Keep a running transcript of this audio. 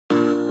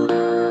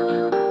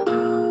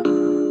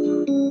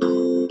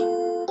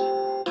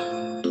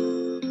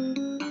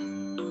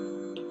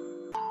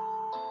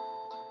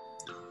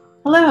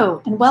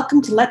and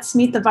welcome to Let's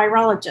Meet the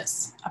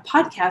Virologists, a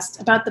podcast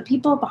about the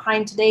people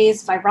behind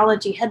today's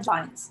virology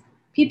headlines.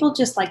 People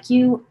just like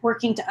you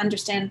working to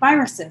understand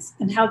viruses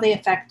and how they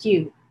affect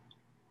you.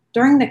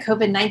 During the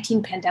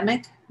COVID-19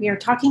 pandemic, we are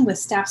talking with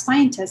staff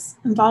scientists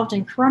involved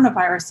in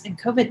coronavirus and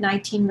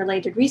COVID-19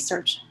 related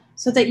research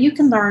so that you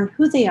can learn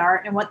who they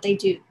are and what they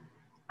do.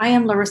 I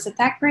am Larissa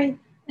Thackeray,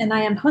 and I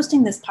am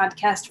hosting this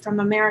podcast from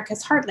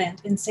America's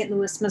Heartland in St.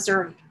 Louis,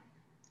 Missouri.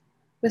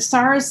 With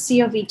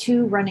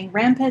SARS-CoV-2 running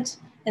rampant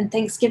and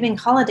Thanksgiving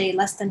holiday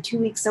less than 2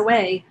 weeks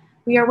away,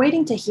 we are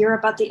waiting to hear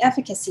about the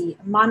efficacy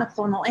of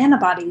monoclonal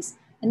antibodies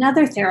and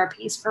other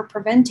therapies for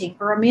preventing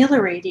or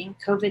ameliorating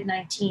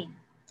COVID-19.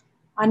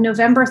 On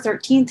November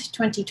 13th,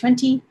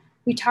 2020,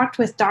 we talked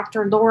with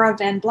Dr. Laura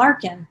Van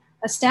Blarken,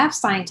 a staff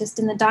scientist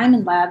in the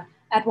Diamond Lab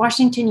at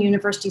Washington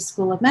University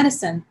School of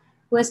Medicine,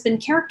 who has been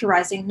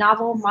characterizing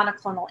novel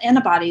monoclonal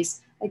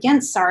antibodies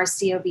against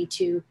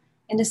SARS-CoV-2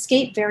 and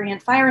escape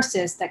variant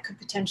viruses that could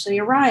potentially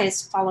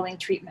arise following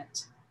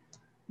treatment.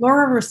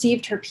 Laura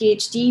received her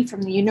PhD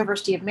from the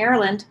University of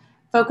Maryland,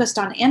 focused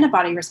on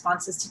antibody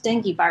responses to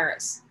dengue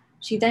virus.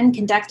 She then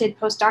conducted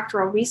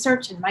postdoctoral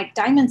research in Mike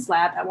Diamond's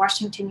lab at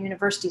Washington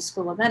University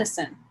School of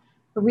Medicine.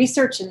 Her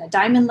research in the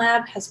Diamond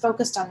Lab has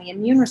focused on the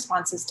immune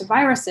responses to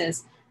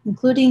viruses,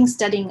 including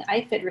studying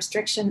IFID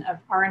restriction of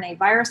RNA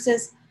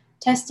viruses,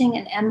 testing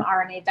an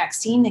mRNA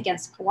vaccine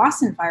against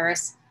Powassan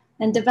virus,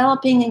 and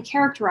developing and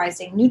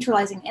characterizing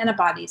neutralizing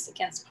antibodies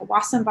against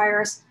Powassan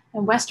virus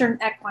and Western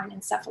equine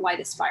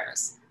encephalitis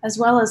virus, as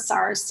well as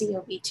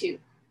SARS-CoV-2.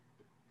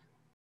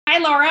 Hi,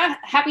 Laura.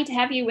 Happy to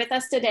have you with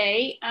us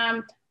today.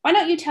 Why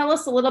don't you tell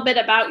us a little bit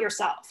about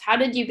yourself? How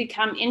did you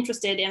become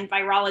interested in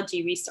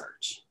virology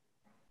research?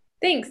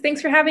 Thanks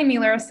for having me,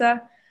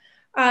 Larissa.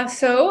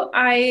 So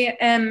I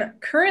am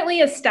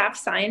currently a staff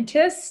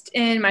scientist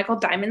in Michael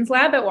Diamond's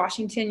lab at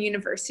Washington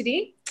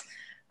University.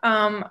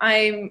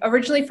 I'm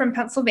originally from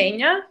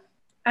Pennsylvania.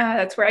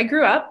 That's where I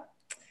grew up.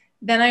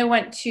 Then I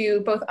went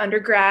to both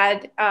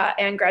undergrad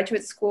and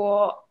graduate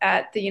school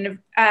at in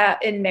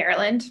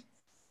Maryland.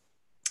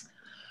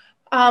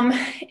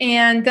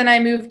 And then I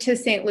moved to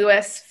St.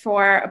 Louis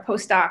for a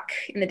postdoc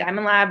in the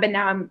Diamond Lab, and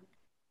now I'm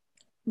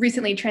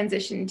recently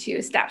transitioned to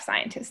a staff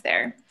scientist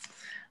there.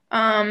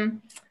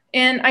 And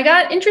I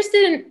got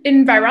interested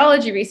in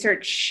virology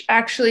research.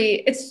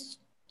 Actually, it's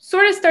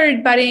sort of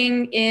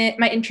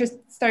my interest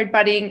started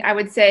budding, I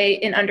would say,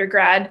 in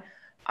undergrad.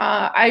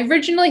 I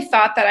originally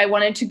thought that I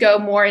wanted to go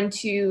more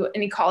into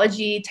an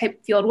ecology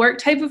type fieldwork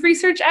type of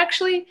research,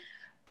 actually.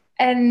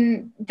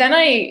 And then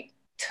I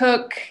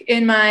took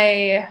in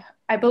I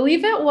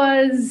believe it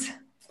was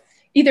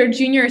either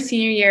junior or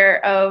senior year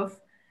of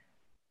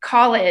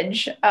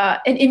college, an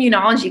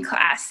immunology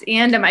class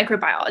and a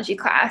microbiology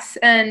class.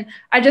 And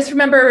I just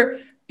remember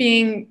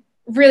being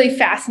really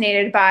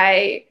fascinated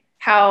by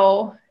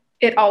how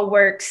it all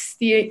works,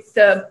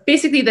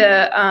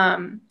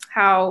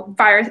 how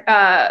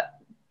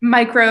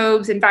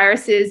microbes and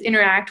viruses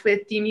interact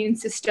with the immune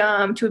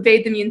system to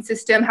evade the immune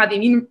system, how the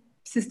immune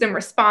system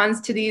responds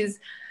to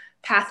these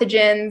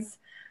pathogens.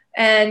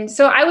 And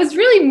so I was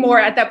really more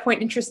at that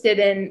point interested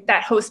in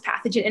that host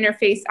pathogen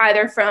interface,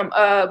 either from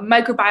a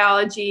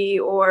microbiology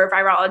or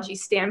virology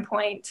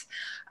standpoint.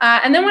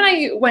 And then when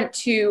I went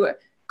to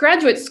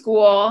graduate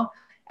school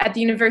at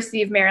the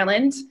University of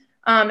Maryland,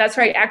 that's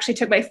where I actually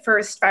took my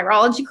first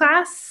virology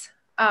class.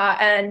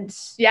 And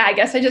yeah, I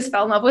guess I just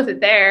fell in love with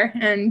it there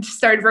and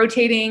started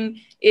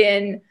rotating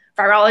in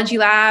virology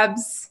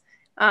labs.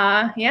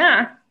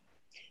 Yeah.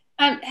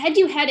 Had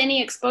you had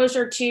any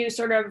exposure to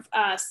sort of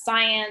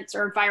science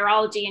or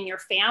virology in your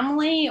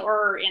family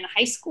or in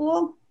high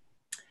school?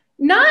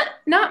 Not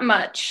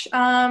much.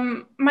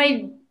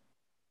 My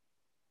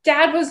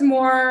dad was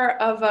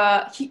more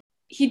of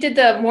he did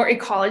the more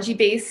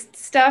ecology-based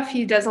stuff.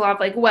 He does a lot of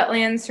like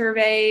wetland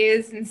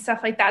surveys and stuff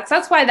like that. So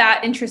that's why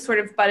that interest sort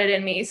of budded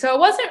in me. So it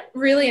wasn't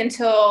really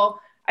until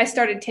I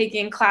started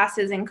taking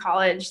classes in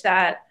college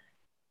that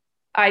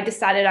I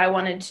decided I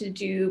wanted to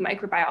do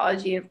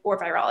microbiology or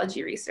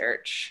virology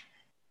research.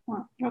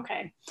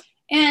 Okay.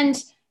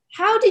 And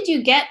how did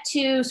you get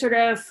to sort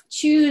of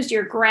choose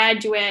your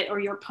graduate or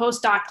your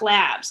postdoc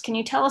labs? Can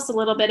you tell us a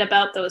little bit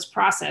about those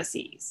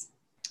processes?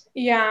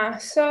 Yeah,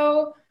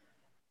 so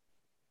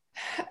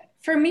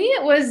for me,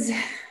 it was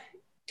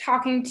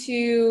talking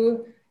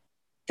to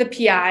the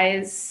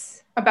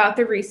PIs about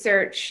the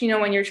research. You know,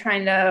 when you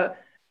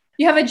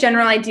have a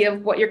general idea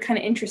of what you're kind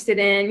of interested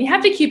in. You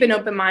have to keep an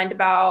open mind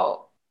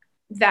about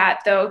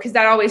that, though, because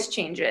that always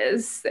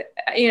changes.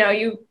 You know,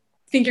 you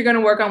think you're going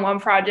to work on one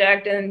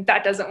project and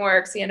that doesn't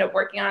work, so you end up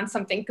working on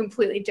something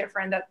completely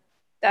different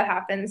that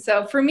happens.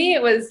 So for me,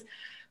 it was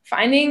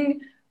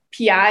finding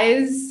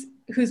PIs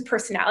whose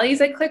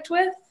personalities I clicked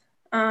with,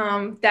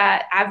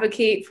 that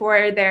advocate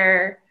for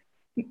their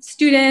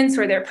students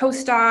or their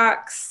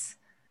postdocs,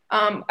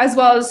 as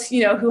well as,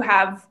 you know, who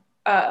have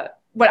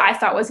what I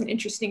thought was an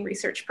interesting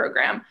research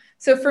program.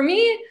 So for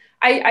me,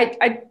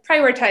 I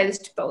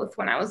prioritized both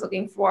when I was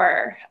looking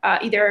for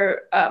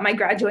either my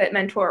graduate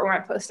mentor or my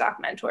postdoc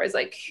mentors,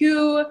 like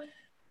who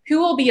who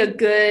will be a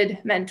good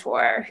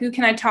mentor? Who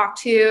can I talk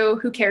to?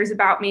 Who cares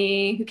about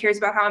me? Who cares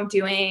about how I'm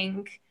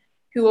doing?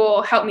 Who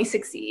will help me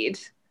succeed?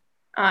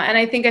 And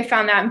I think I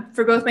found that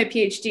for both my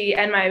PhD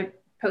and my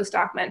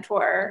postdoc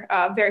mentor.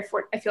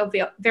 I feel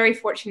very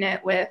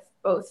fortunate with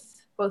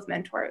both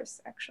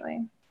mentors,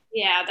 actually.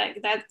 Yeah,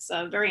 that's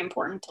very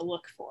important to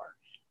look for.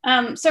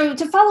 So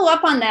to follow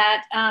up on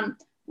that,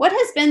 what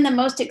has been the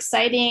most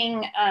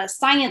exciting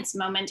science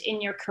moment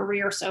in your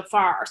career so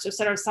far? So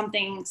sort of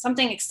something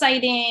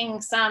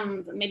exciting,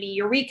 some maybe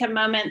eureka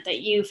moment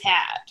that you've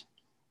had.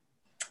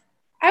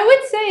 I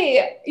would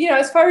say,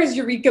 as far as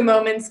eureka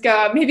moments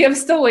go, maybe I'm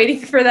still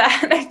waiting for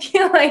that. I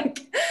feel like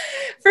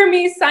for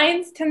me,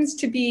 science tends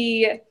to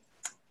be,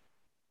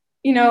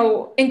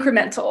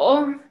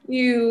 incremental.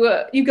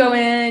 You go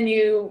in,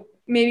 you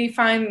maybe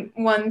find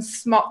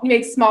you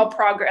make small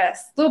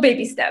progress, little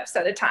baby steps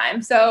at a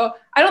time. So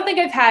I don't think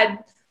I've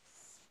had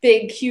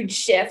big, huge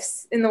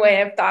shifts in the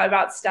way I've thought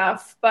about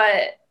stuff,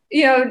 but,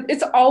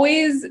 it's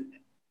always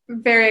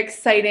very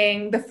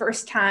exciting the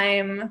first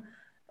time,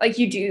 like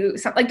you do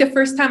something, like the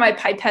first time I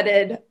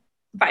pipetted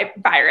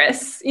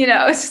virus,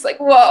 it's just like,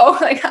 whoa,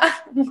 like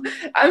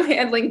I'm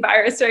handling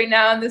virus right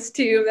now in this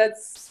tube.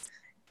 That's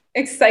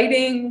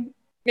exciting,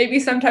 maybe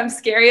sometimes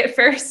scary at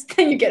first,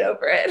 then you get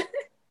over it.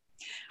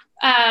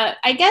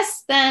 I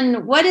guess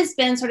then what has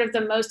been sort of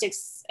the most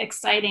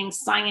exciting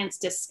science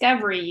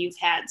discovery you've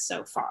had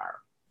so far?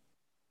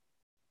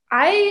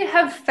 I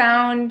have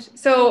found,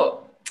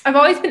 so I've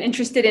always been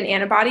interested in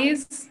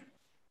antibodies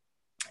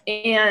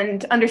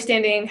and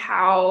understanding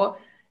how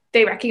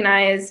they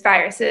recognize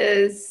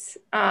viruses,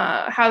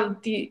 how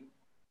the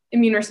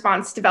immune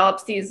response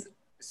develops these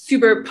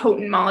super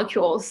potent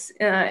molecules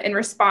in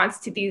response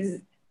to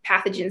these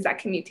pathogens that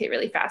can mutate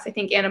really fast. I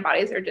think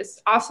antibodies are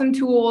just awesome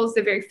tools.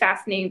 They're very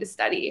fascinating to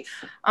study.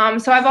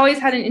 So I've always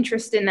had an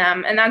interest in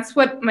them, and that's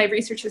what my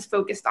research has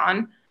focused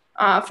on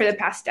for the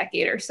past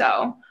decade or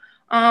so.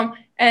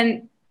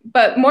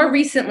 But more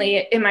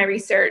recently in my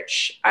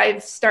research,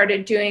 I've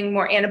started doing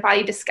more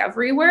antibody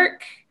discovery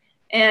work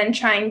and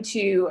trying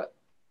to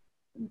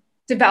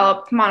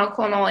develop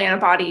monoclonal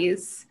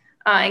antibodies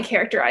and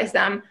characterize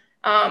them.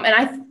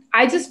 And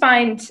I just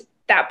find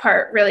that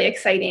part really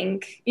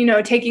exciting,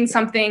 taking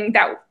something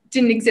that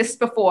didn't exist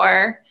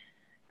before,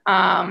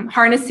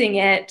 harnessing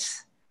it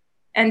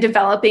and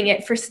developing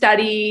it for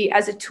study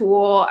as a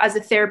tool, as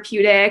a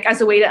therapeutic, as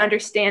a way to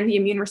understand the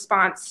immune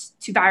response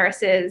to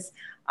viruses.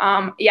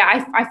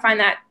 I find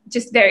that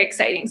just very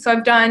exciting. So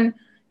I've done,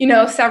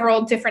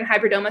 several different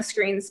hybridoma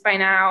screens by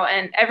now,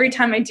 and every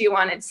time I do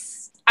one,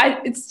 it's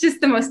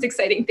just the most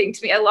exciting thing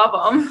to me. I love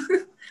them,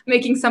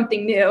 making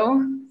something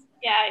new.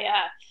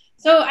 Yeah.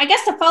 So I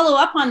guess to follow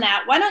up on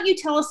that, why don't you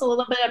tell us a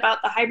little bit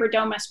about the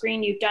hybridoma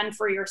screen you've done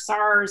for your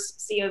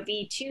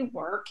SARS-CoV-2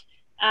 work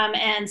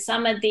and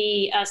some of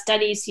the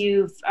studies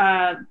you've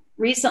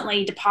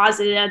recently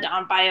deposited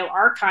on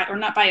bioRxiv, or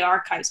not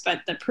bioRxiv,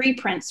 but the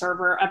preprint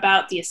server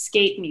about the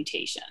escape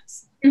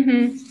mutations.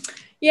 Mm-hmm.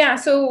 Yeah,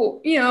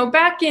 so,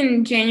 back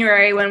in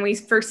January when we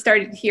first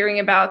started hearing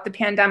about the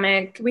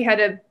pandemic, we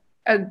had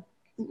a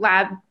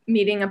lab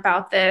meeting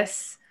about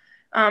this.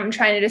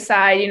 Trying to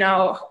decide,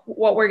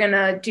 what we're going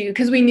to do,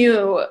 because we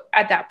knew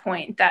at that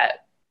point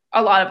that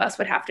a lot of us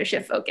would have to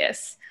shift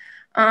focus.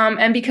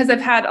 And because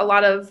I've had a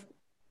lot of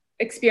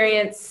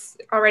experience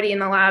already in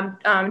the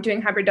lab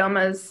doing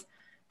hybridoma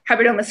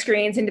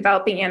screens and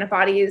developing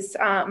antibodies,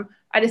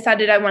 I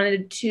decided I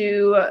wanted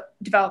to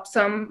develop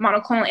some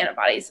monoclonal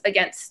antibodies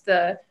against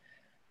the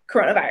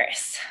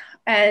coronavirus.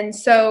 And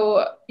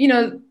so,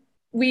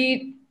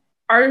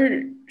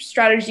 our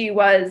strategy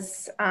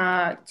was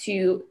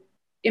to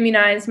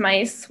immunize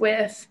mice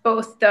with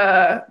both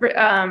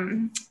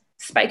the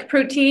spike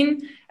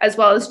protein as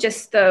well as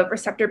just the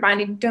receptor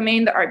binding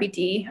domain, the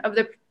RBD of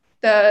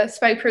the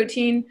spike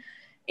protein,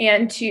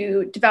 and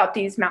to develop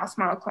these mouse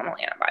monoclonal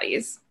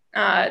antibodies.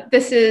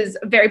 This is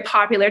a very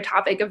popular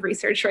topic of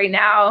research right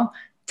now.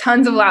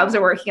 Tons of labs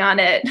are working on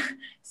it.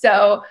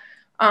 So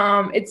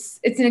it's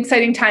an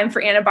exciting time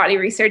for antibody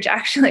research,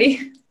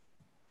 actually,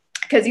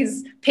 because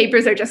these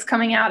papers are just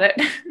coming out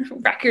at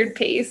record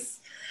pace.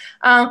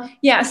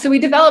 So we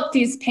developed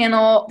this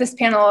panel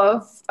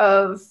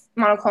of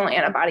monoclonal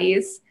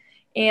antibodies,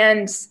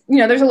 and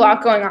there's a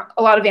lot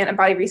of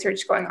antibody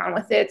research going on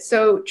with it.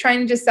 So trying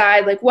to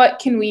decide what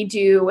can we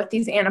do with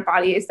these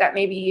antibodies that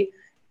maybe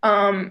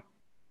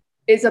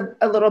is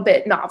a little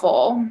bit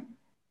novel.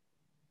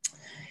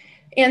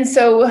 And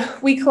so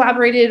we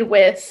collaborated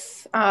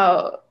with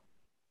the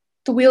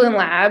Whelan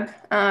Lab,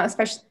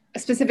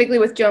 specifically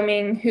with Zhou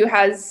Ming, who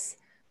has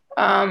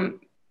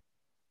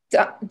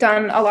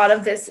done a lot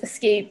of this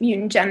escape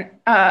mutant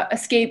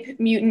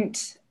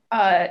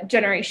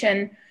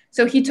generation.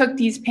 So he took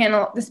this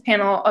panel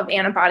of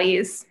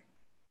antibodies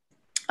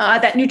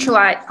that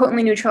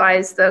potently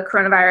neutralize the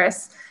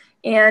coronavirus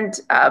and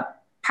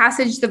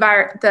passage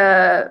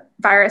the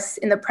virus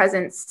in the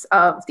presence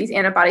of these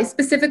antibodies.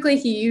 Specifically,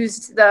 he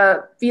used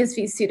the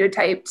VSV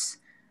pseudotyped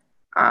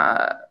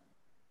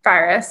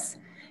virus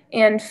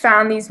and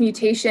found these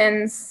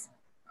mutations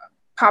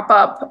pop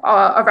up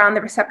around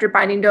the receptor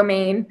binding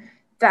domain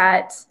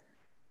that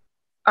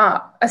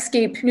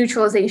escape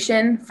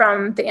neutralization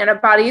from the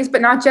antibodies,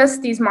 but not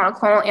just these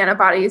monoclonal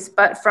antibodies,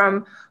 but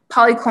from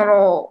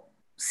polyclonal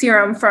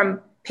serum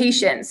from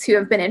patients who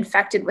have been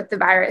infected with the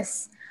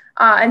virus.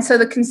 And so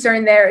the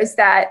concern there is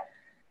that,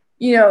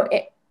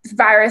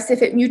 virus,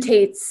 if it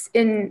mutates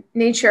in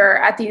nature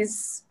at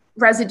these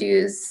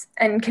residues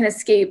and can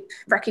escape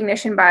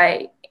recognition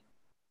by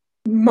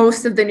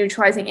most of the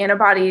neutralizing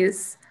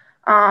antibodies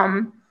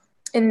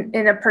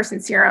in a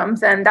person's serum,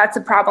 then that's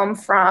a problem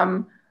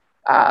from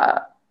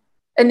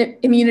an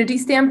immunity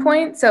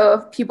standpoint. So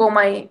if people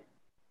might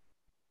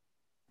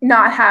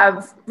not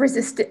have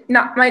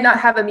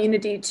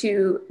immunity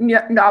to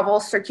novel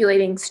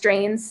circulating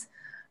strains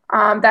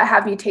that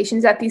have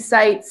mutations at these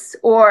sites,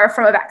 or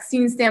from a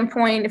vaccine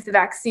standpoint, if the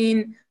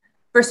vaccine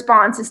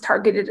response is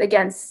targeted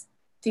against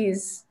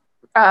these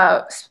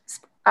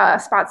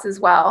spots as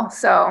well.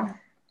 So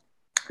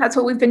that's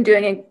what we've been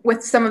doing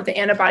with some of the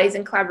antibodies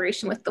in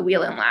collaboration with the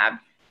Whelan Lab.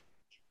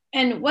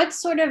 And what's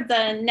sort of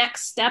the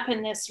next step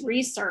in this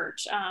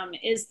research?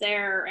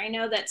 I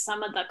know that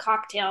some of the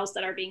cocktails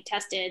that are being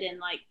tested in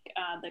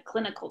the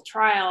clinical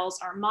trials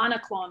are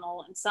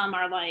monoclonal and some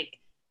are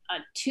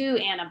 2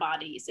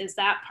 antibodies. Is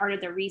that part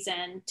of the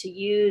reason to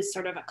use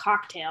sort of a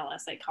cocktail,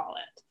 as they call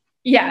it?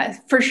 Yeah,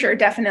 for sure,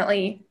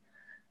 definitely.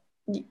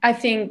 I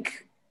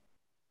think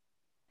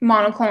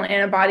monoclonal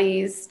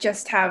antibodies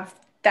just have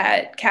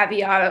that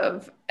caveat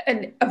of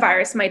a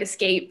virus might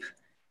escape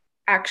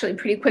actually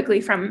pretty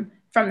quickly from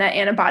that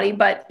antibody.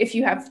 But if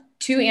you have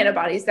 2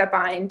 antibodies that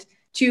bind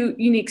 2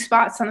 unique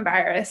spots on the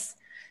virus,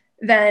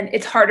 then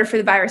it's harder for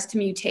the virus to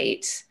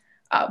mutate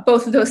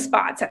both of those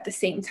spots at the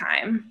same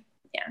time.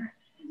 Yeah.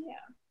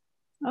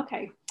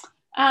 Okay.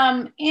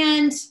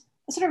 And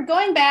sort of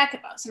going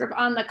back sort of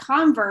on the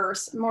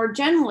converse, more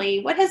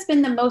generally, what has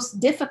been the most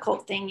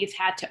difficult thing you've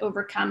had to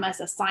overcome as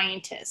a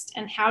scientist,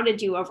 and how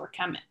did you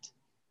overcome it?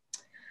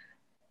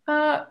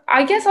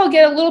 I guess I'll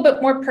get a little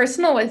bit more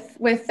personal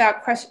with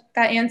that question,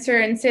 that answer,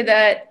 and say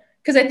that,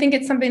 because I think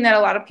it's something that a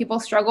lot of people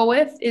struggle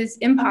with, is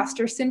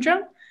imposter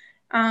syndrome,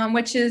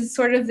 which is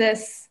sort of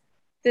this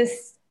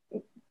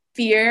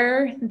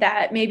fear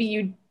that maybe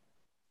you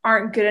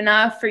aren't good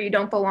enough or you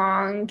don't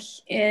belong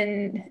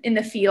in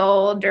the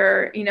field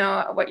or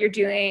what you're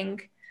doing.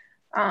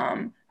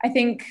 I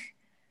think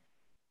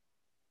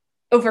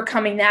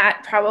overcoming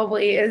that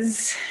probably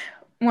is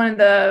one of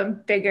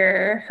the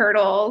bigger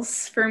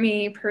hurdles for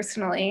me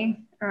personally.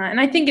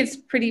 And I think it's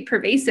pretty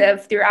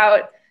pervasive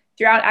throughout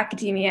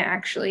academia,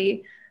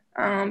 actually,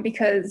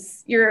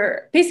 because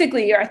you're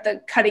at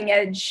the cutting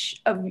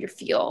edge of your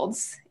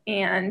fields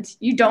and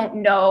you don't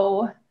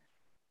know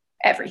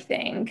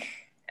everything.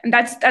 And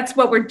that's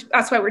why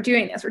we're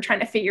doing this. We're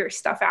trying to figure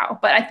stuff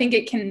out. But I think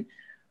it can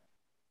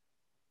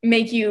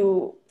make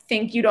you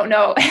think you don't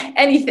know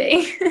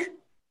anything.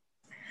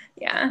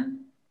 Yeah.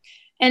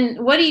 And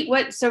what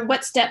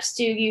steps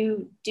do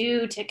you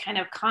do to kind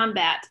of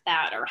combat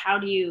that, or how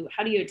do you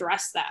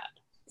address that?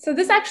 So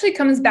this actually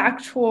comes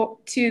back to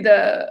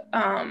the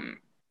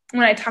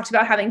when I talked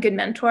about having good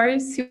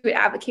mentors who would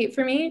advocate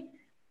for me,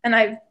 and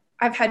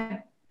I've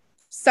had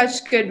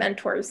such good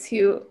mentors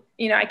who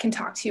I can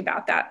talk to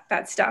about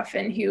that stuff,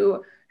 and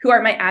who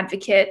are my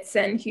advocates,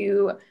 and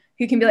who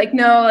can be like,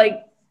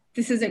 no,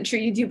 this isn't true,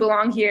 you do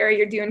belong here,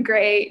 you're doing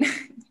great,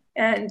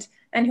 and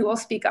who will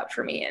speak up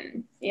for me.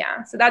 And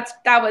yeah, so that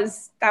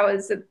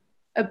was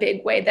a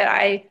big way that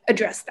I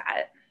addressed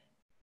that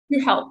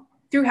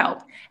through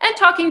help and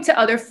talking to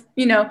other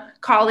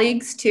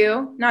colleagues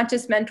too, not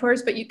just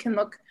mentors, but you can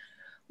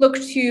look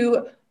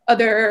to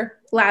other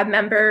lab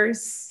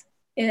members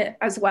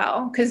as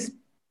well, because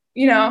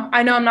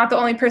I know I'm not the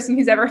only person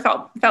who's ever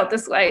felt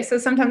this way. So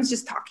sometimes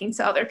just talking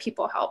to other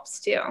people helps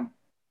too.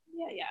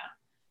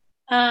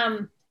 Yeah.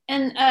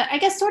 And I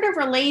guess sort of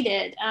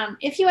related,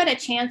 if you had a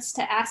chance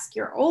to ask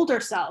your older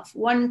self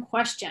one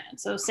question,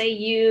 so say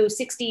you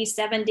 60,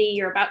 70,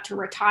 you're about to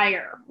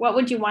retire, what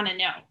would you want to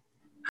know?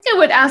 I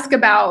would ask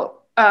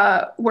about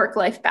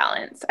work-life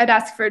balance. I'd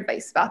ask for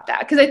advice about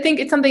that, because I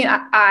think it's something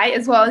I,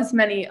 as well as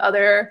many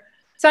other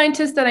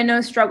scientists that I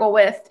know, struggle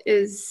with,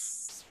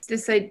 is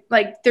this,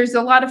 there's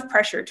a lot of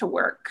pressure to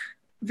work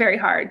very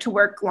hard, to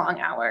work long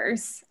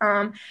hours.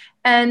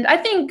 And I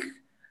think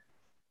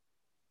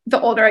the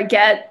older I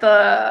get,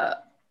 the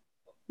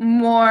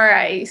more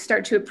I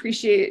start to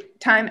appreciate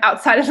time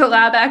outside of the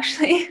lab,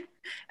 actually,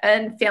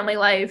 and family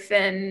life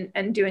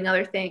and doing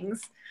other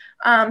things.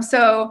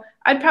 So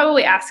I'd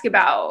probably ask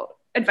about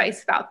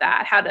advice about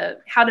that,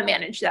 how to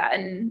manage that,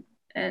 and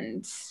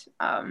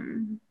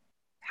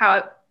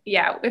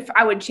if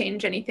I would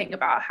change anything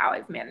about how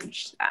I've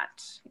managed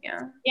that.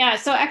 Yeah.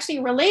 So actually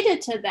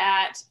related to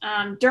that,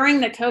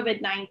 during the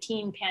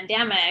COVID-19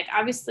 pandemic,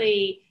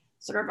 obviously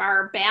sort of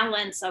our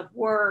balance of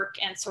work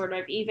and sort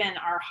of even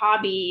our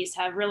hobbies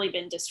have really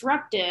been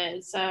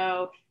disrupted.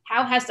 So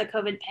how has the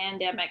COVID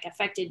pandemic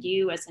affected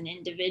you as an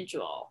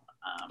individual?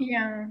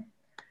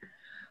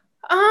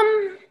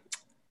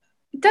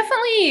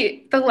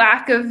 Definitely the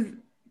lack of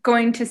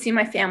going to see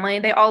my family.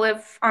 They all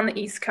live on the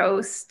East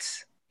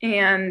Coast,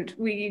 and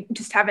we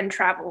just haven't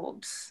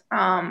traveled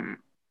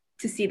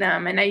to see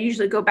them. And I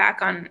usually go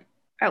back on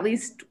at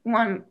least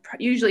one,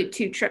 usually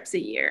 2 trips a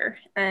year.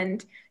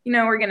 And,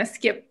 we're going to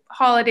skip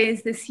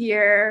holidays this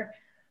year.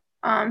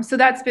 So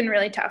that's been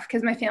really tough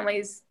because my family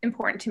is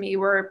important to me.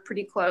 We're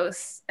pretty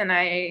close, and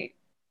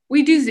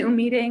we do Zoom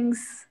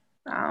meetings,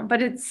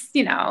 but it's,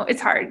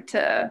 it's hard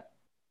to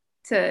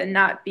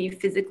not be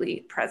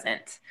physically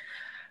present.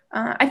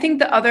 I think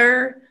the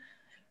other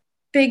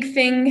big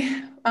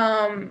thing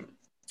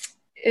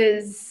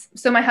is,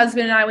 so my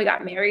husband and I, we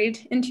got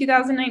married in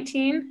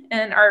 2019,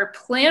 and our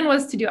plan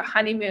was to do a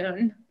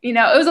honeymoon. It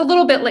was a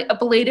little bit like a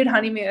belated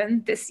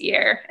honeymoon this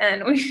year,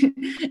 and we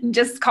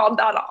just called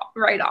that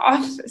right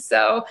off.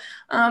 So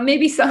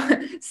maybe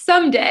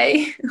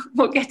someday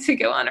we'll get to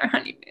go on our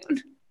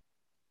honeymoon.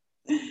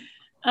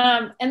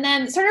 And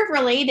then sort of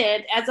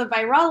related, as a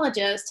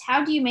virologist,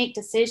 how do you make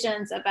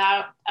decisions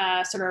about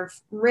sort of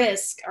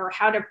risk or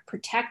how to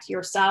protect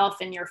yourself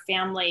and your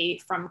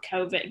family from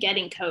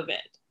getting COVID?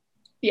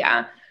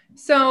 Yeah.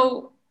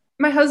 So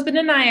my husband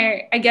and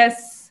I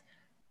guess,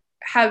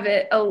 have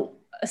a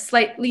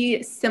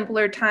slightly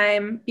simpler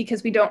time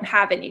because we don't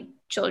have any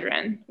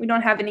children. We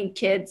don't have any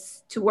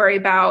kids to worry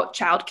about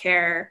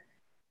childcare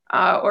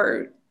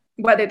or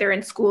whether they're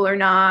in school or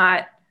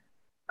not.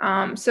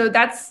 So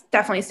that's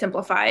definitely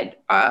simplified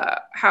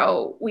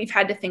how we've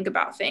had to think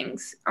about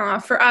things.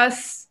 For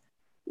us,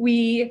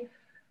 we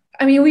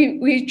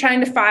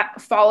trying to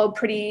follow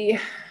pretty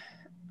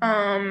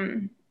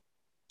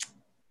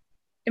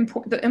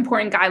the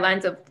important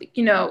guidelines of,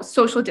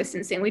 social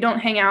distancing. We don't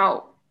hang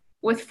out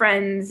with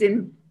friends,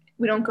 and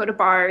we don't go to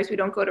bars. We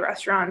don't go to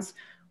restaurants.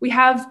 We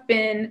have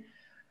been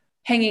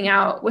hanging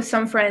out with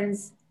some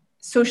friends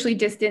socially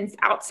distanced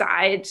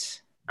outside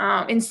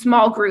in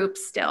small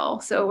groups still.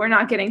 So we're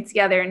not getting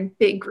together in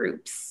big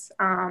groups.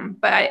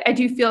 But I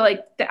do feel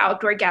like the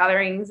outdoor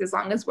gatherings, as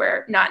long as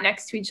we're not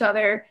next to each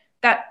other,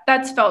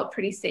 that's felt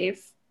pretty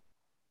safe.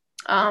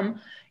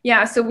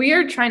 So we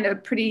are trying to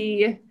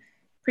pretty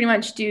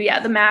much do,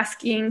 the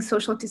masking,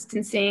 social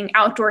distancing,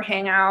 outdoor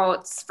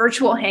hangouts,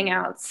 virtual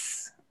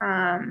hangouts,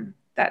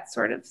 that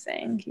sort of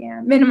thing.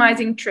 Yeah.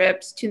 Minimizing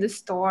trips to the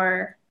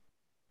store.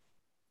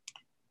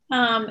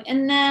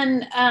 And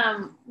then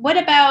what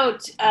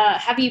about,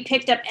 have you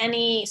picked up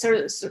any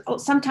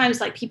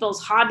sometimes like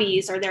people's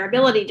hobbies or their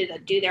ability to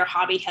do their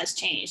hobby has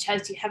changed?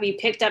 Have you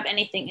picked up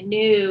anything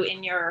new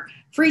in your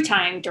free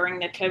time during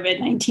the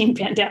COVID-19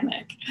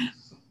 pandemic?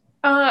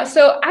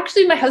 So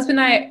actually my husband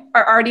and I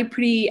are already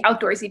pretty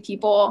outdoorsy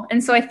people.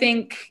 And so I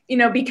think,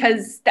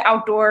 because the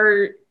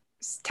outdoors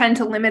tend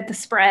to limit the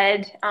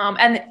spread.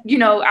 And,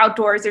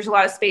 outdoors, there's a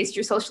lot of space.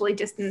 You're socially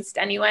distanced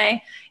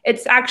anyway.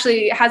 It's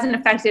actually hasn't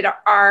affected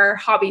our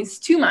hobbies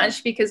too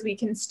much because we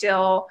can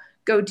still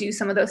go do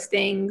some of those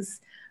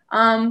things.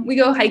 We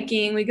go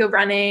hiking, we go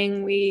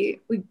running, we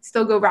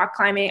still go rock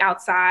climbing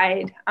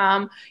outside.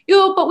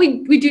 But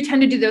we do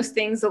tend to do those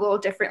things a little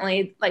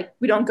differently. Like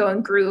we don't go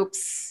in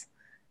groups.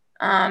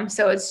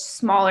 So it's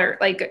smaller,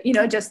 like,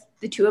 just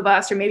the 2 of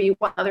us or maybe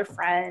one other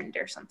friend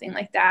or something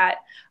like that.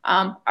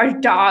 Our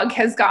dog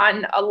has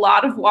gotten a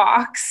lot of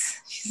walks.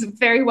 She's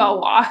very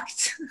well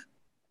walked.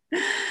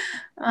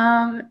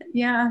 I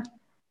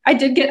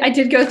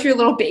did go through a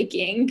little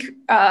baking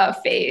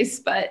phase,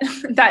 but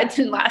that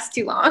didn't last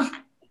too long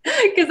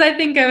because I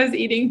think I was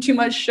eating too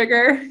much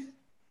sugar.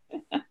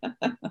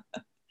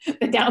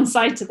 The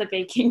downside to the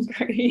baking,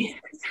 great.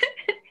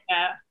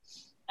 Yeah.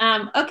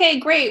 Okay,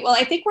 great. Well,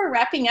 I think we're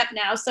wrapping up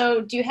now.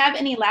 So do you have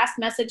any last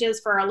messages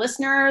for our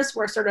listeners?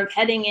 We're sort of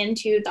heading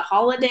into the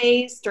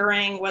holidays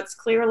during what's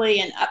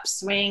clearly an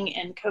upswing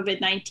in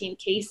COVID-19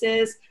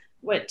 cases.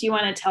 What do you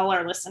want to tell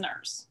our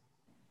listeners?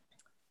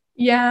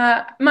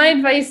 Yeah, my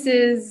advice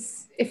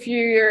is if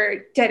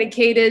you're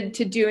dedicated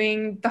to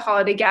doing the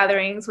holiday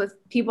gatherings with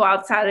people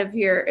outside of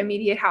your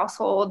immediate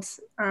household,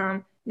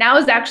 now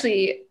is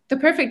actually the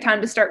perfect time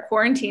to start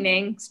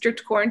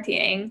strict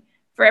quarantining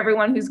for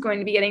everyone who's going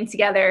to be getting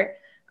together,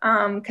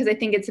 because I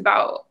think it's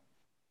about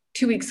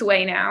 2 weeks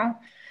away now.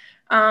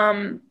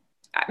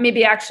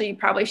 Maybe actually you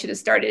probably should have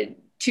started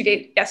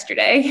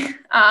yesterday.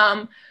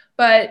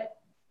 But,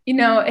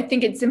 I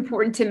think it's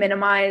important to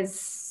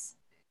minimize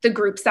the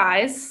group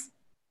size.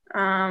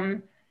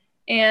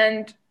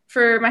 And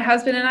for my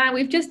husband and I,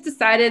 we've just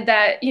decided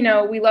that,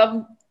 we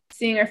love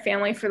seeing our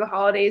family for the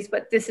holidays,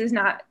 but this is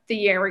not the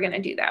year we're going to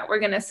do that. We're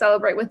going to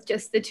celebrate with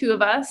just the 2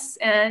 of us,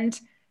 and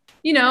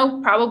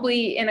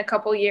probably in a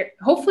couple years,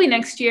 hopefully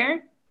next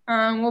year,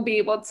 we'll be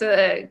able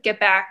to get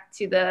back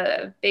to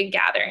the big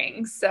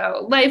gatherings.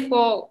 So life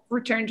will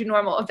return to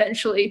normal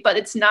eventually, but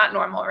it's not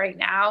normal right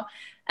now.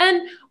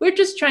 And we're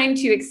just trying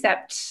to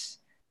accept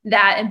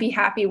that and be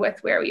happy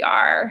with where we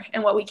are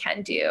and what we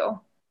can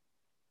do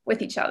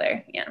with each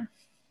other. Yeah.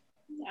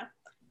 Yeah.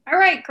 All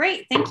right,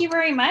 great. Thank you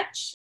very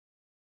much.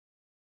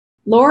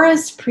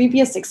 Laura's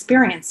previous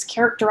experience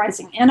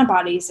characterizing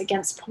antibodies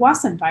against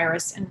Powassan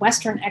virus and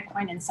Western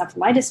equine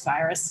encephalitis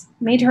virus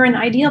made her an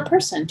ideal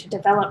person to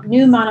develop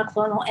new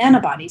monoclonal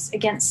antibodies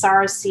against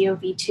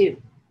SARS-CoV-2.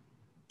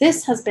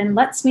 This has been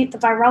Let's Meet the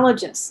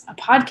Virologists, a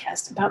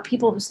podcast about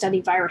people who study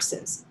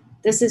viruses.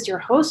 This is your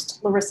host,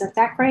 Larissa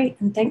Thackeray,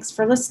 and thanks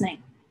for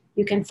listening.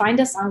 You can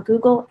find us on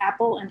Google,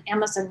 Apple, and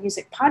Amazon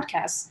Music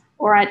Podcasts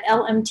or at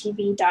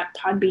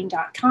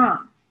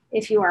lmtv.podbean.com.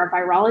 If you are a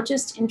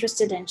virologist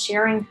interested in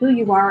sharing who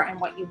you are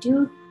and what you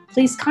do,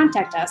 please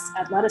contact us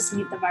at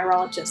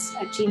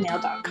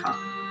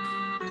letusmeetthevirologists@gmail.com.